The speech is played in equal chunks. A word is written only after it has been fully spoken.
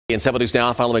In 7 News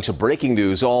Now, following some breaking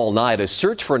news all night, a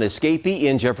search for an escapee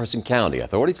in Jefferson County.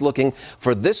 Authorities looking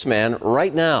for this man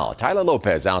right now. Tyler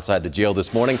Lopez outside the jail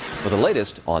this morning with the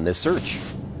latest on this search.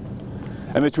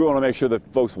 And Mitch, we want to make sure that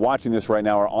folks watching this right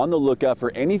now are on the lookout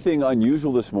for anything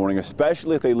unusual this morning,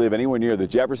 especially if they live anywhere near the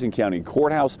Jefferson County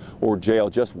Courthouse or jail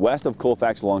just west of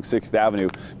Colfax along 6th Avenue,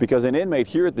 because an inmate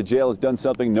here at the jail has done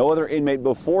something no other inmate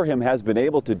before him has been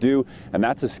able to do, and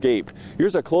that's escape.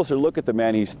 Here's a closer look at the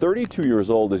man. He's 32 years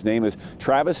old. His name is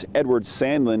Travis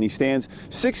Sandlin. He stands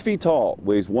 6 feet tall,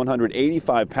 weighs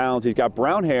 185 pounds. He's got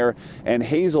brown hair and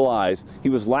hazel eyes. He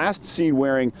was last seen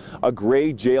wearing a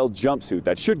gray jail jumpsuit.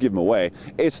 That should give him away.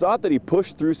 It's thought that he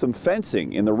pushed through some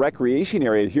fencing in the recreation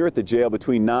area here at the jail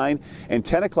between 9 and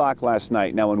 10 o'clock last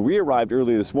night. Now, when we arrived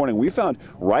early this morning, we found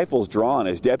rifles drawn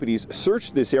as deputies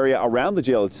searched this area around the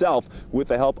jail itself with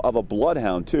the help of a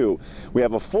bloodhound, too. We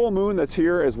have a full moon that's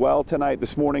here as well tonight,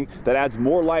 this morning, that adds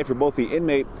more light for both the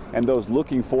inmate and those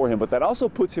looking for him, but that also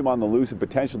puts him on the loose and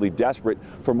potentially desperate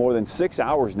for more than 6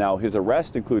 hours now. His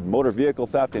arrests include motor vehicle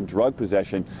theft and drug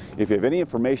possession. If you have any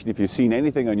information, if you've seen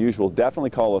anything unusual,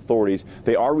 definitely call authorities.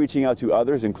 They are reaching out to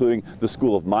others, including the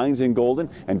School of Mines in Golden,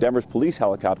 and Denver's police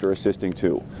helicopter assisting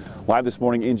too. Live this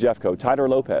morning in Jeffco, Tyler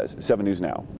Lopez, 7 News Now.